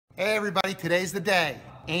Hey everybody, today's the day.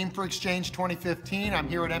 Aim for Exchange 2015. I'm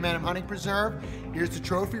here at M&M Hunting Preserve. Here's the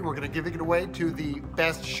trophy. We're going to give it away to the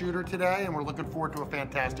best shooter today, and we're looking forward to a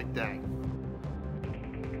fantastic day.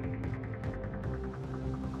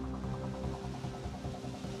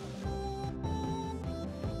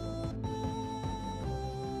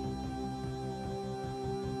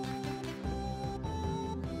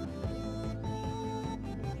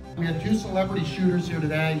 We had two celebrity shooters here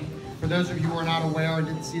today. For those of you who are not aware, I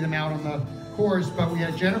didn't see them out on the course, but we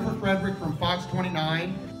had Jennifer Frederick from Fox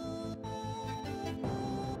 29.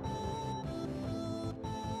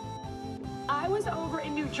 I was over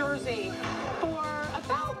in New Jersey for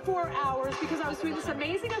about 4 hours because I was doing this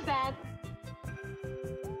amazing event.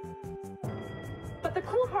 But the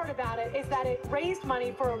cool part about it is that it raised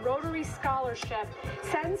money for a Rotary scholarship,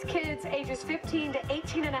 sends kids ages 15 to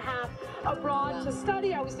 18 and a half abroad to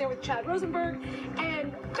study. I was there with Chad Rosenberg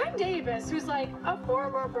and Ben Davis, who's like a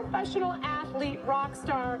former professional athlete, rock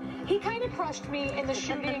star. He kind of crushed me in the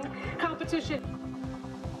shooting competition.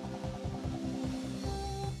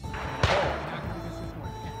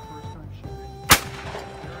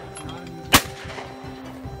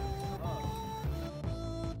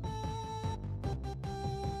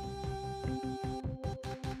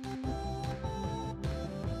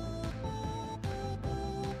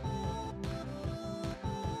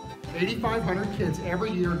 $8,500 kids every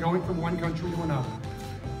year going from one country to another.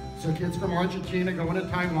 So kids from Argentina going to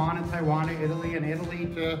Taiwan, and Taiwan to Italy, and Italy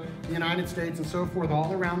to the United States, and so forth,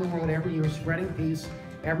 all around the world every year, spreading peace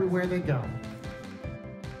everywhere they go.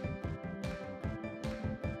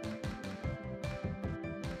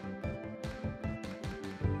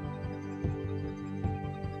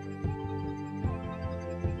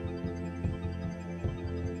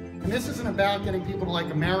 And this isn't about getting people to like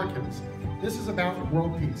Americans. This is about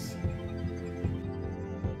world peace.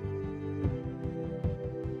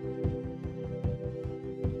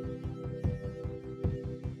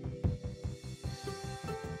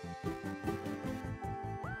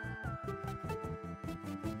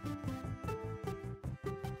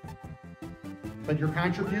 But your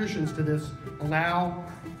contributions to this allow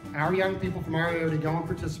our young people from our area to go and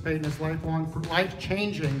participate in this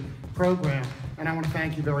life-changing program. And I want to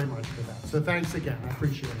thank you very much for that. So thanks again. I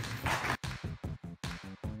appreciate it.